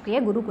स्टूडेंट रह चुकी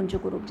है गुरु कुंचू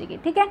कुरूप जी की,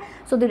 ठीक है।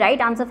 So the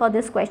right answer for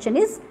this question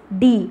is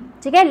D,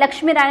 ठीक है।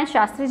 Lakshmi Narayan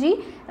Shastri ji,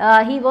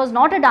 he was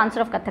not a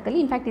dancer of Kathakali,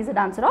 in fact he is a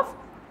dancer of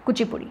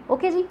Kuchipudi,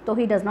 okay जी। तो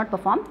he does not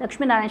perform,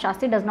 Lakshmi Narayan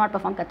Shastri does not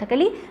perform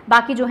Kathakali,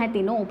 बाकी जो हैं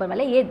तीनों ऊपर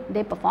वाले ये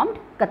they performed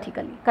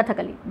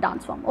Kathakali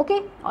dance form, okay,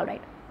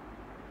 alright.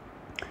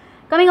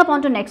 Coming up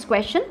on to next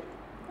question,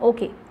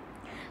 okay.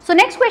 So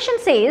next question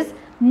says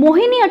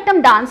Mohiniyattam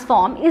dance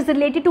form is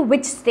related to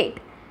which state?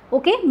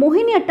 Okay,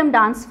 Mohiniyattam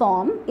dance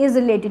form is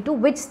related to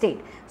which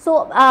state? सो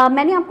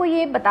मैंने आपको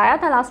ये बताया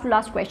था last to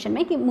last question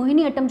में कि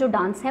मोहिनीअट्टम जो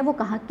dance है वो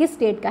कहाँ, किस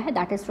स्टेट का है?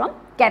 That is from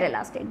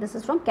Kerala state, this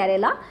is from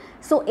Kerala.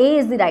 So A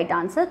is the right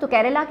answer. तो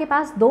केरला के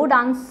पास दो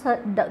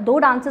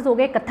डांसेस हो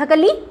गए,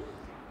 कथकली,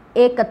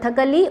 एक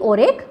कथकली और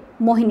एक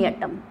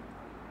मोहिनीअट्टम।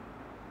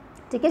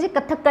 ठीक है जी,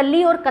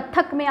 कथकली और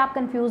कथक में आप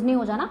कंफ्यूज नहीं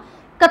हो जाना।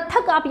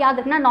 कथक आप याद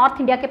रखना, नॉर्थ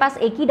इंडिया के पास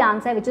एक ही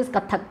डांस है which is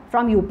Kathak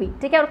from UP.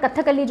 ठीक है, और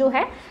कथकली जो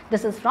है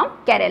this is from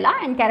Kerala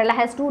and Kerala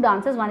has to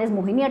dances, one is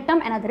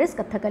Mohiniyattam and other is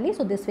Kathakali.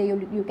 So this way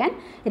you can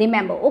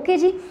remember. Okay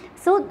जी,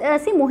 सो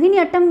सी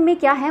मोहिनीअट्टम में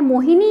क्या है?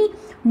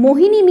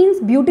 Mohini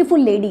means beautiful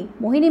lady,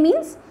 Mohini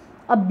means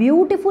a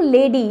beautiful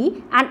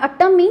lady and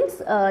attam means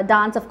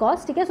dance of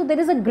course. ठीक है, so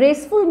there is a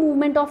graceful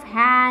movement of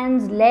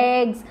hands,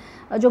 legs,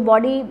 जो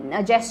body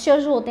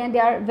gestures जो होते हैं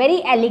they are very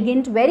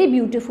elegant, very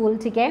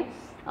beautiful. ठीक है,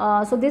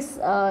 so this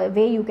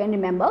way you can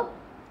remember.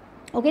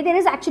 Okay, there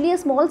is actually a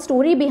small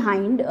story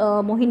behind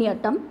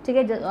Mohiniyattam. ठीक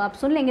है, आप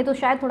सुन लेंगे तो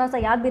शायद थोड़ा सा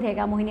याद भी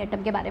रहेगा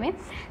मोहिनीअट्टम के बारे में।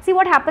 See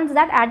what happens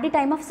that at the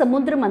time of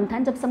समुद्र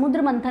मंथन, जब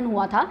समुद्र मंथन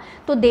हुआ था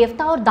तो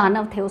देवता और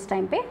दानव थे उस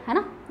टाइम पे, है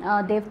ना,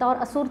 देवता और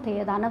असुर थे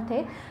या दानव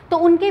थे, तो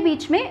उनके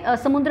बीच में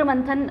समुद्र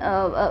मंथन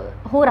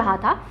हो रहा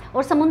था।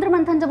 और समुद्र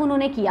मंथन जब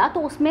उन्होंने किया तो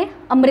उसमें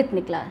अमृत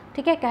निकला।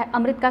 ठीक है,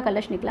 अमृत का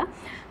कलश निकला।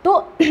 तो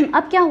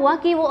अब क्या हुआ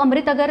कि वो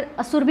अमृत अगर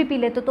असुर भी पी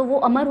लेते तो वो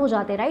अमर हो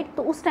जाते, राइट।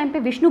 तो उस टाइम पे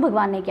विष्णु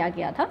भगवान ने क्या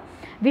किया था?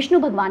 विष्णु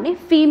भगवान ने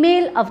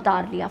फीमेल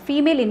अवतार लिया,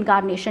 फीमेल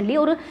इनकारनेशन ली।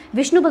 और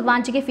विष्णु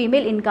भगवान जी के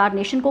फीमेल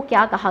इनकारनेशन को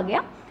क्या कहा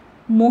गया?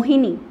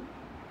 Mohini.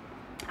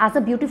 As a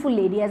beautiful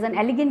lady, as an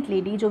elegant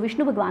lady, जो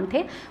विष्णु भगवान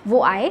थे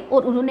वो आए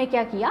और उन्होंने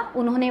क्या किया?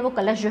 उन्होंने वो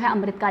कलश जो है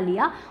अमृत का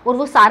लिया और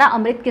वो सारा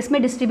अमृत किस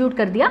में डिस्ट्रीब्यूट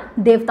कर दिया?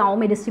 देवताओं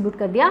में डिस्ट्रीब्यूट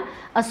कर दिया।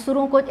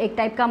 असुरों को एक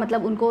टाइप का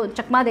मतलब उनको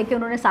चकमा देके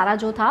उन्होंने सारा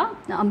जो था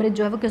अमृत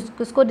जो है वो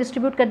किसको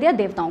डिस्ट्रीब्यूट कर दिया?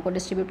 देवताओं को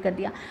डिस्ट्रीब्यूट कर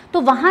दिया।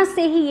 तो वहाँ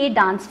से ही ये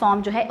डांस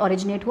फॉर्म जो है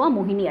ओरिजिनेट हुआ,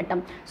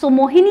 मोहिनीअट्टम। सो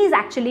Mohini is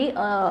actually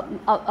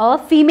a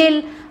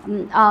female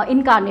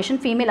incarnation,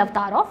 female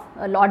अवतार ऑफ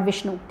लॉर्ड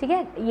विष्णु। ठीक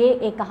है, ये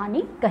एक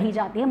कहानी कही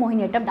जाती है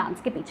मोहिनीअट्टम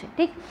डांस के पीछे।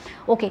 ठीक,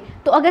 ओके,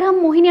 तो अगर हम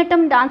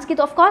मोहिनीअट्टम डांस की,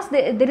 तो of course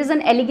there is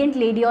an elegant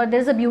lady और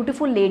there is a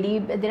beautiful lady,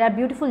 there are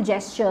beautiful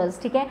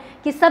gestures. ठीक है,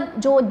 कि सब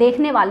जो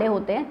देखने वाले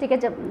होते हैं, ठीक है,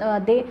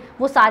 जब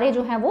वो सारे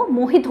जो हैं वो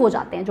मोहित हो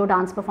जाते हैं, जो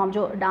डांस परफॉर्म,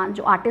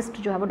 जो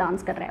आर्टिस्ट जो है वो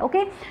डांस कर रहा है।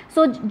 ओके,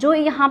 सो जो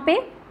यहाँ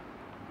पे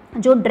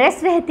जो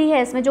ड्रेस रहती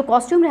है, इसमें जो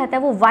कॉस्ट्यूम रहता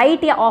है वो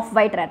वाइट या ऑफ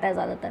वाइट रहता है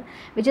ज़्यादातर,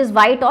 विच इज़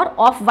वाइट और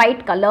of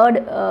white coloured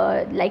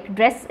like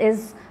dress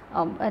is,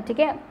 ठीक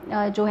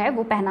है, जो है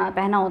वो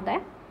पहना होता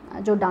है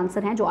जो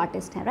डांसर हैं, जो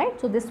आर्टिस्ट हैं, right.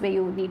 So this way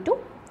you need to,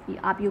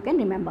 आप you can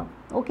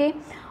remember. Okay,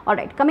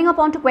 alright, coming up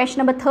on to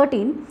question number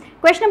 13.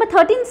 Question number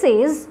 13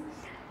 says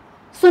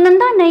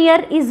Sunanda Nair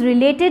is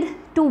related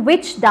to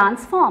which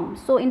dance form?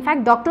 So in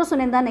fact Dr.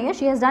 Sunanda Nair,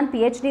 she has done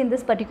PhD in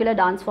this particular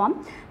dance form.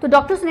 So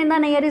Dr. Sunanda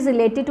Nair is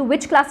related to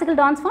which classical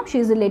dance form?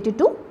 She is related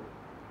to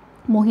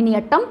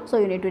Mohiniyattam.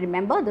 So you need to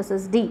remember this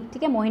is D.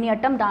 ठीक है,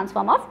 Mohiniyattam dance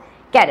form of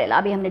Kerala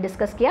अभी हमने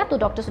discuss किया. तो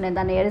doctor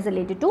Sunanda Nayyar is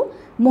related to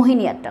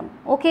Mohiniyattam.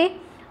 Okay,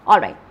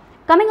 alright.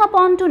 Coming up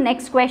on to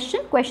next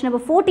question, question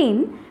number 14.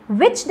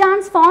 Which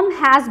dance form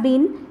has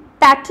been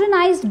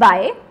पैट्रनाइज्ड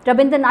bye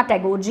Rabindranath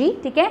Tagore ji?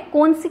 ठीक है,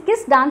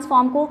 किस dance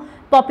form को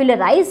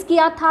पॉपुलराइज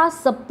किया था,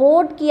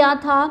 सपोर्ट किया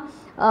था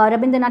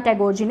रविंद्रनाथ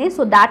टैगोर जी ने?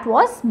 So that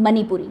was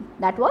Manipuri.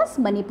 That was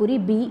Manipuri.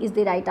 B is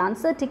the right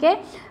answer. ठीक है,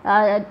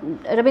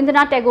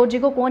 रविंद्रनाथ टैगोर जी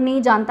को कौन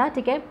नहीं जानता?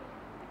 ठीक है,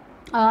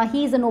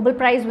 he is a Nobel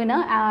prize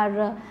winner.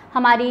 और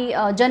हमारी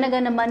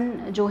जनगण मन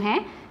जो हैं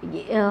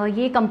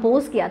ये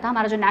कंपोज किया था,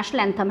 हमारा जो नेशनल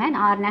एंथम है,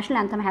 are national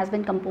anthem has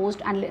been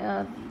composed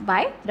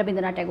bye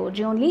Rabindranath Tagore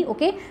ji only.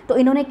 Okay, तो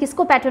इन्होंने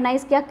किसको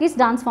पैट्रोनाइज किया, किस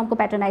डांस फॉर्म को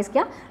पैट्रोनाइज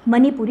किया?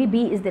 Manipuri.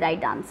 B is the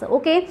right answer.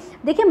 Okay,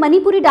 देखिए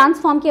मणिपुरी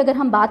डांस फॉर्म की अगर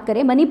हम बात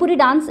करें, Manipuri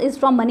dance is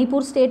from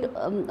Manipur state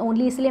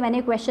only, इसलिए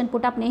मैंने क्वेश्चन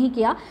पुट अप नहीं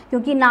किया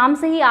क्योंकि नाम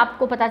से ही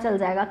आपको पता चल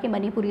जाएगा कि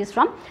Manipuri is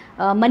from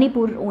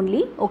Manipur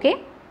only. Okay,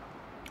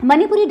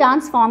 Manipuri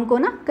dance form को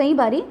ना कई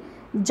बारी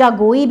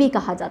जगोई भी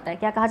कहा जाता है.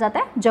 क्या कहा जाता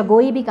है?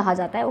 जगोई भी कहा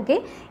जाता है. ओके,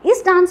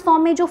 इस डांस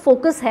फॉर्म में जो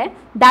फोकस है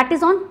that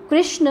is on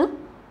Krishna,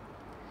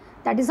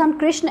 that is on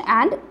Krishna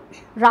and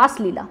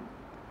रासलीला.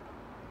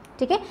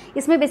 ठीक है,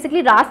 इसमें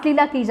बेसिकली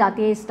रासलीला की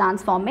जाती है इस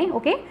डांस फॉर्म में.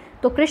 ओके,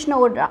 तो कृष्ण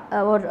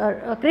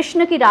और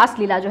कृष्ण की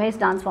रासलीला जो है इस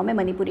डांस फॉर्म में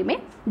मणिपुरी में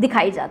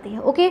दिखाई जाती है.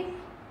 ओके,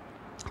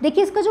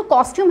 देखिए इसका जो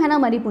कॉस्ट्यूम है ना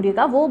मणिपुरी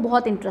का वो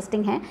बहुत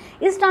इंटरेस्टिंग है.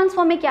 इस डांस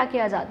फॉर्म में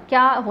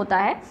क्या होता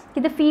है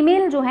कि द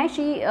फीमेल जो है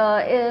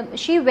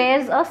शी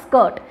वेयर्स अ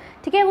स्कर्ट.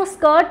 ठीक है, वो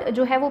स्कर्ट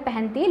जो है वो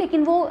पहनती है,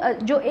 लेकिन वो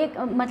जो एक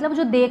मतलब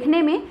जो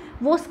देखने में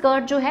वो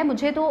स्कर्ट जो है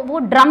मुझे तो वो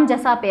ड्रम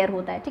जैसा पेयर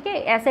होता है. ठीक है,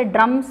 ऐसे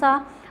ड्रम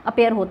सा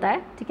अपेयर होता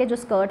है, ठीक है, जो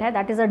स्कर्ट है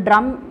that is a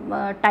drum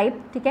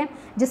type, ठीक है,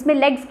 जिसमें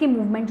लेग्स की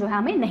मूवमेंट जो है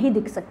हमें नहीं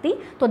दिख सकती,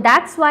 तो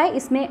दैट्स वाई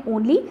इसमें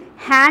ओनली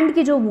हैंड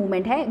की जो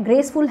मूवमेंट है,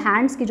 ग्रेसफुल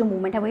हैंड्स की जो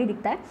मूवमेंट है वही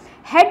दिखता है।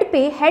 हेड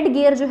पे हेड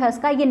गियर जो है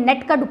इसका ये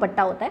नेट का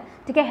दुपट्टा होता है,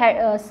 ठीक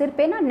है, सिर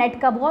पे ना नेट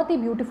का बहुत ही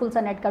ब्यूटीफुल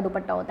सा नेट का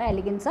दुपट्टा होता है,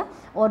 एलिगेंट सा,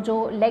 और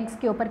जो लेग्स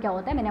के ऊपर क्या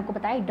होता है मैंने आपको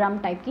बताया ड्रम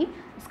टाइप की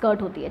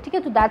स्कर्ट होती है, ठीक है,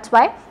 तो that's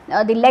why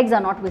the legs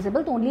are not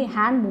visible, तो ओनली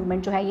हैंड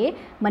मूवमेंट जो है ये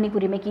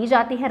मणिपुरी में की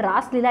जाती है।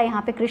 रासलीला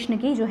यहाँ पे कृष्ण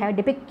की जो है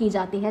डिपिक्ट की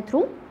जाती है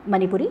through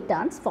Manipuri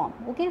dance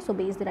form. Okay, so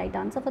B is the right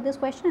answer for this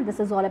question and this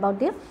is all about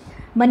the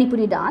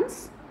Manipuri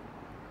dance.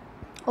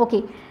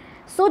 Okay,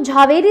 so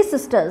Jhaveri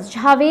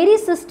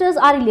sisters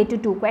are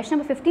related to, question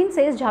number 15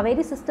 says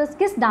Jhaveri sisters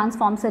किस dance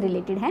form से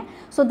related हैं?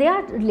 So they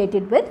are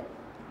related with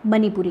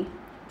Manipuri,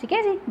 ठीक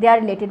है जी, they are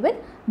related with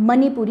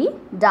Manipuri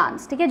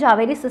dance, ठीक है।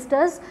 Jhaveri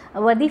sisters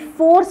were the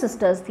 4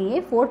 sisters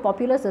थी, 4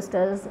 popular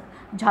sisters,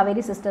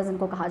 Jhaveri sisters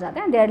इनको कहा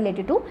जाता है, they are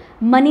related to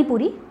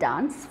Manipuri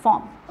dance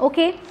form.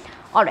 Okay,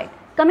 all right,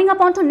 coming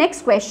up on to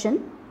next question.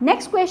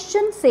 Next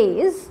question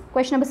says,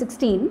 question number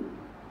 16.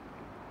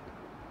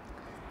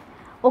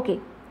 Okay,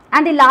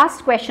 and the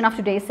last question of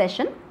today's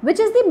session, which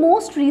is the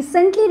most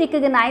recently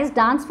recognized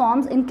dance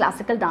forms in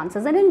classical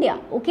dances in India?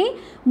 Okay,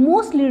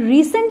 most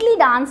recently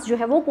dance जो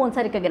है वो कौन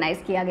सा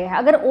recognise किया गया है?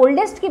 अगर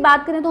oldest की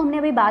बात करें तो हमने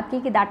अभी बात की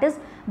कि दैट इज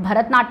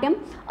भरतनाट्यम,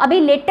 अभी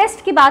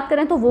लेटेस्ट की बात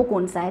करें तो वो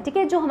कौन सा है, ठीक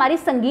है, जो हमारी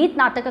संगीत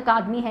नाटक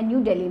अकादमी है न्यू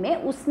दिल्ली में,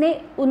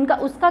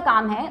 उसका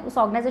काम है, उस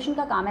ऑर्गेनाइजेशन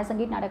का काम है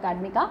संगीत नाटक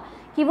अकादमी का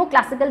कि वो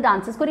क्लासिकल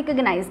डांसेस को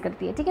रिकॉग्नाइज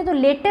करती है, ठीक है, तो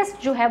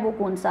लेटेस्ट जो है वो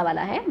कौन सा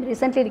वाला है,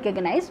 recently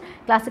recognised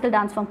classical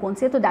dance form कौन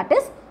सी है? तो दैट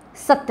इज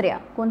सत्रिया।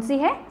 कौन सी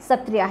है?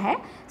 सत्रिया है।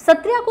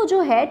 सत्रिया को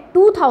जो है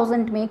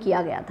 2000 में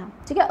किया गया था,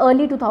 ठीक है,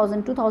 अर्ली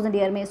 2000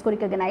 ईयर में इसको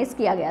रिकॉग्नाइज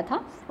किया गया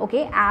था, okay,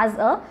 as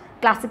a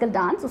classical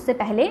dance. उससे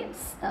पहले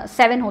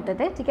 7 होते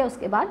थे, ठीक है,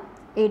 उसके बाद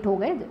 8 हो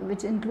गए,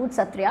 which include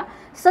Sattriya.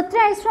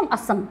 Sattriya is from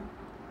Assam,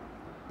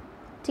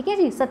 ठीक है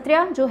जी।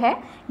 सत्रिया जो है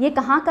ये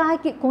कहाँ का है,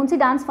 कि कौन सी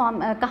डांस फॉर्म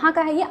कहाँ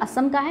का है? ये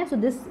असम का है, so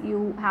this you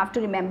have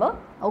to remember,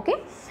 okay.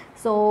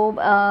 सो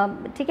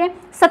ठीक है,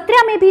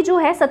 सत्रिया में भी जो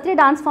है, सत्रिया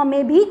डांस फॉर्म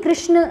में भी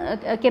कृष्ण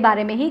के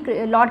बारे में ही,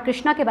 लॉर्ड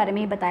कृष्णा के बारे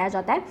में ही बताया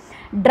जाता है।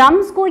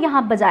 ड्रम्स को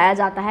यहाँ बजाया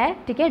जाता है,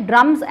 ठीक है,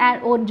 ड्रम्स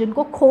एंड, और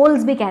जिनको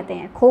खोल्स भी कहते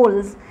हैं,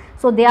 खोल्स,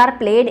 सो they are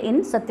played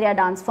in Sattriya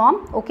dance form,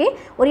 okay.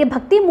 और ये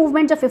भक्ति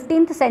मूवमेंट जब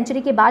 15th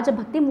सेंचुरी के बाद जब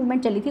भक्ति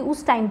मूवमेंट चली थी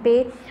उस टाइम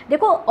पे,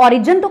 देखो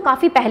ओरिजिन तो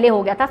काफ़ी पहले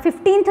हो गया था,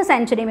 15th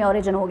सेंचुरी में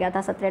ओरिजिन हो गया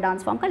था सत्रिया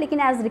डांस फॉर्म का, लेकिन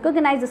एज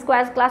रिकॉग्नाइज इसको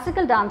एज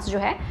क्लासिकल डांस जो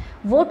है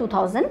वो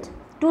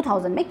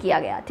 2000 में किया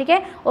गया, ठीक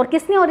है। और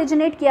किसने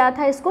ओरिजिनेट किया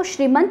था इसको?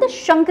 श्रीमंत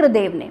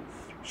शंकरदेव ने,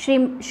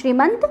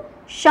 श्रीमंत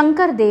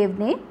शंकरदेव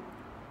ने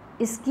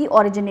इसकी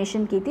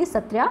ओरिजिनेशन की थी,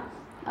 सत्रिया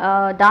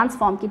डांस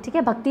फॉर्म की, ठीक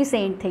है, भक्ति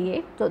सेंट थे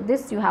ये, तो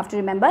this you have to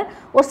remember.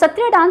 और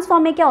सत्रिया डांस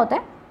फॉर्म में क्या होता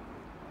है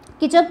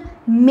कि जब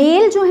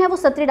मेल जो है वो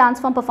सत्रिया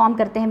डांस फॉर्म परफॉर्म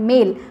करते हैं,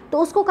 मेल, तो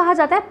उसको कहा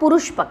जाता है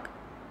पुरुष पक,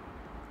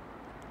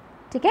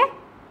 ठीक है,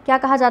 क्या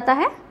कहा जाता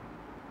है?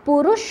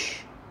 पुरुष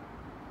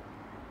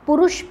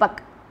पक,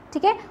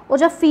 ठीक है। और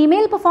जब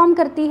फीमेल परफॉर्म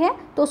करती है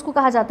तो उसको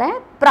कहा जाता है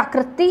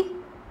प्राकृति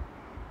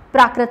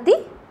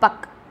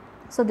पक,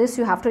 so this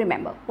you have to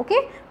remember,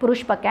 okay,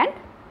 पुरुष पक एंड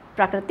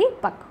प्राकृति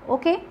पक,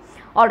 okay.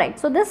 Alright,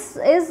 so this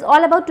is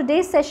all about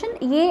today's session.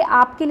 ये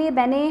आपके लिए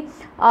मैंने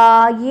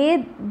ये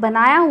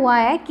बनाया हुआ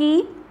है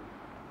कि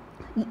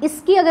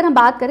इसकी अगर हम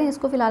बात करें,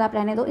 इसको फिलहाल आप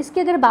रहने दो,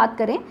 इसकी अगर बात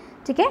करें,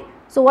 ठीक है,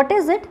 सो व्हाट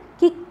इज़ इट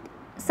कि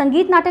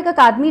संगीत नाटक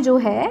अकादमी जो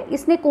है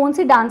इसने कौन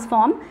सी डांस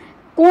फॉर्म,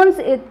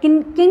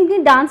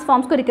 किन डांस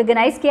फॉर्म्स को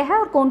रिकॉग्नाइज किया है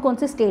और कौन कौन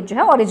सी स्टेट जो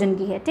है ओरिजिन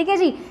की है, ठीक है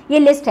जी। ये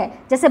लिस्ट है,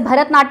 जैसे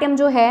भरतनाट्यम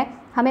जो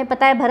है हमें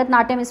पता है,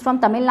 Bharatanatyam is from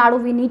Tamil Nadu,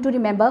 we need to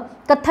remember.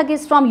 Kathak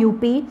is from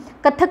UP,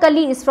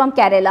 Kathakali is from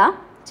Kerala,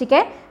 ठीक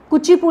है,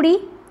 Kuchipudi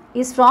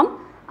is from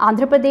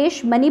Andhra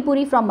Pradesh,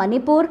 Manipuri from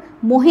Manipur,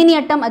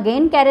 Mohiniyattam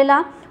again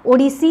Kerala,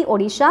 Odissi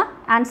Odisha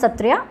and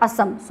Sattriya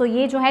Assam. सो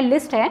ये जो है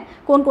लिस्ट है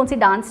कौन कौन सी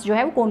डांस जो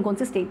है वो कौन कौन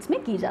सी स्टेट्स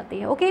में की जाती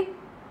है, okay.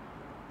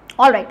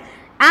 Alright,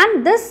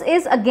 and this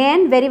is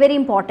again very very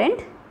important,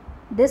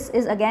 this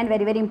is again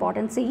very very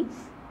important. सी,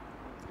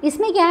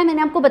 इसमें क्या है,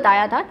 मैंने आपको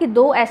बताया था कि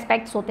 2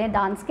 एस्पेक्ट्स होते हैं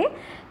डांस के,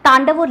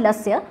 तांडव और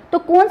लस्य। तो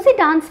कौन सी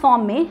डांस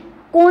फॉर्म में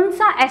कौन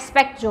सा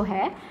एस्पेक्ट जो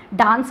है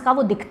डांस का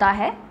वो दिखता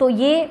है, तो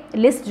ये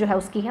लिस्ट जो है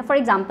उसकी है। फॉर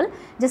एग्जांपल,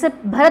 जैसे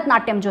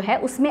भरतनाट्यम जो है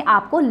उसमें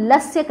आपको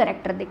लस्य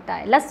करेक्टर दिखता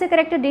है, लस्य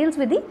character deals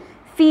with the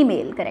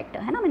female character,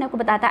 है ना, मैंने आपको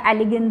बताया था,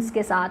 एलिगेंस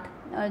के साथ,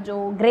 जो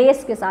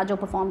ग्रेस के साथ जो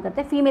परफॉर्म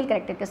करते हैं, फीमेल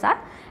कैरेक्टर के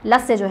साथ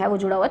लस्य जो है वो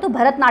जुड़ा हुआ है। तो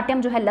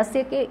भरतनाट्यम जो है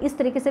लस्य के इस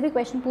तरीके से भी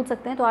क्वेश्चन पूछ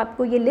सकते हैं, तो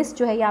आपको ये लिस्ट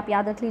जो है ये आप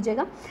याद रख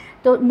लीजिएगा।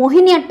 तो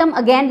मोहिनीअट्टम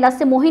अगेन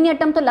लस्य,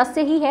 मोहिनीअट्टम तो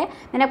लस्य ही है,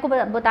 मैंने आपको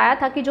बताया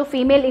था कि जो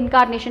फीमेल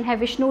इनकारनेशन है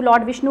विष्णु,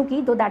 लॉर्ड विष्णु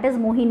की, तो दैट इज़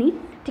मोहिनी,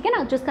 ठीक है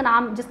ना,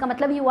 जिसका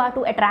मतलब ही हुआ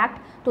टू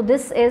अट्रैक्ट, तो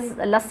this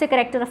is लस्य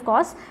character of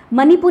course.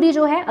 Manipuri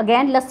जो है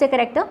अगेन लस्य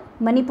करेक्टर,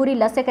 मणिपुरी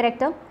लस्य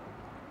करेक्टर,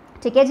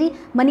 ठीक है जी।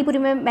 मणिपुरी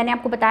में मैंने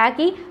आपको बताया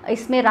कि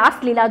इसमें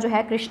रासलीला जो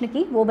है कृष्ण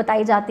की वो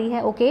बताई जाती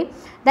है, okay.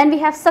 Then we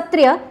have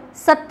Sattriya,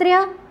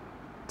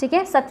 ठीक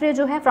है। सत्रिय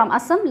जो है फ्रॉम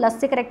असम,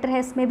 लस्य करेक्टर है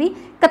इसमें भी।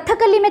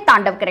 कथकली में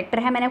तांडव करेक्टर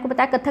है, मैंने आपको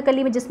बताया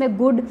कथकली में जिसमें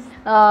गुड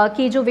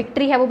की जो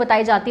विक्ट्री है वो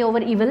बताई जाती है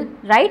ओवर इविल,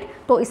 राइट।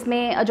 तो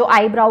इसमें जो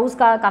आईब्राउज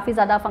का काफ़ी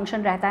ज़्यादा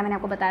फंक्शन रहता है, मैंने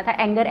आपको बताया था।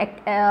 एंगर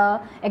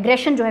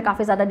एग्रेशन जो है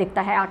काफ़ी ज़्यादा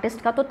दिखता है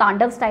आर्टिस्ट का, तो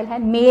तांडव स्टाइल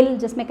है। मेल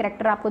जिसमें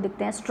करेक्टर आपको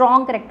दिखते हैं,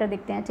 स्ट्रॉन्ग करेक्टर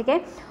दिखते हैं, ठीक है।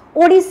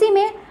 ओडिसी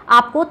में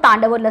आपको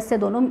तांडव और लस्य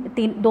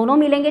दोनों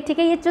मिलेंगे, ठीक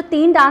है। ये जो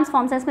 3 डांस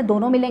फॉर्म्स हैं इसमें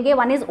दोनों मिलेंगे,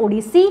 one is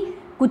Odissi,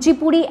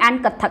 Kuchipudi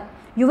and Kathak.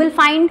 You will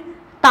find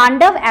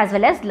तांडव एज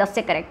वेल एज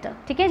लस्य करेक्टर,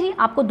 ठीक है जी।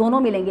 आपको दोनों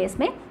मिलेंगे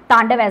इसमें,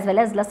 तांडव as well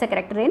as लस्य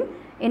character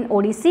in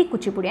Odissi,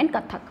 Kuchipudi and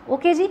Kathak,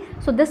 okay ji.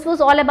 So this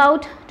was all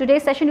about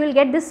today's session. You will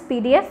get this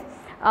PDF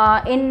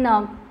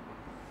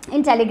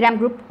in Telegram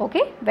group,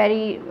 okay,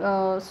 very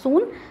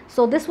soon.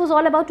 So this was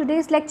all about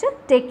today's lecture.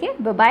 Take care,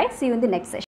 bye bye, see you in the next session.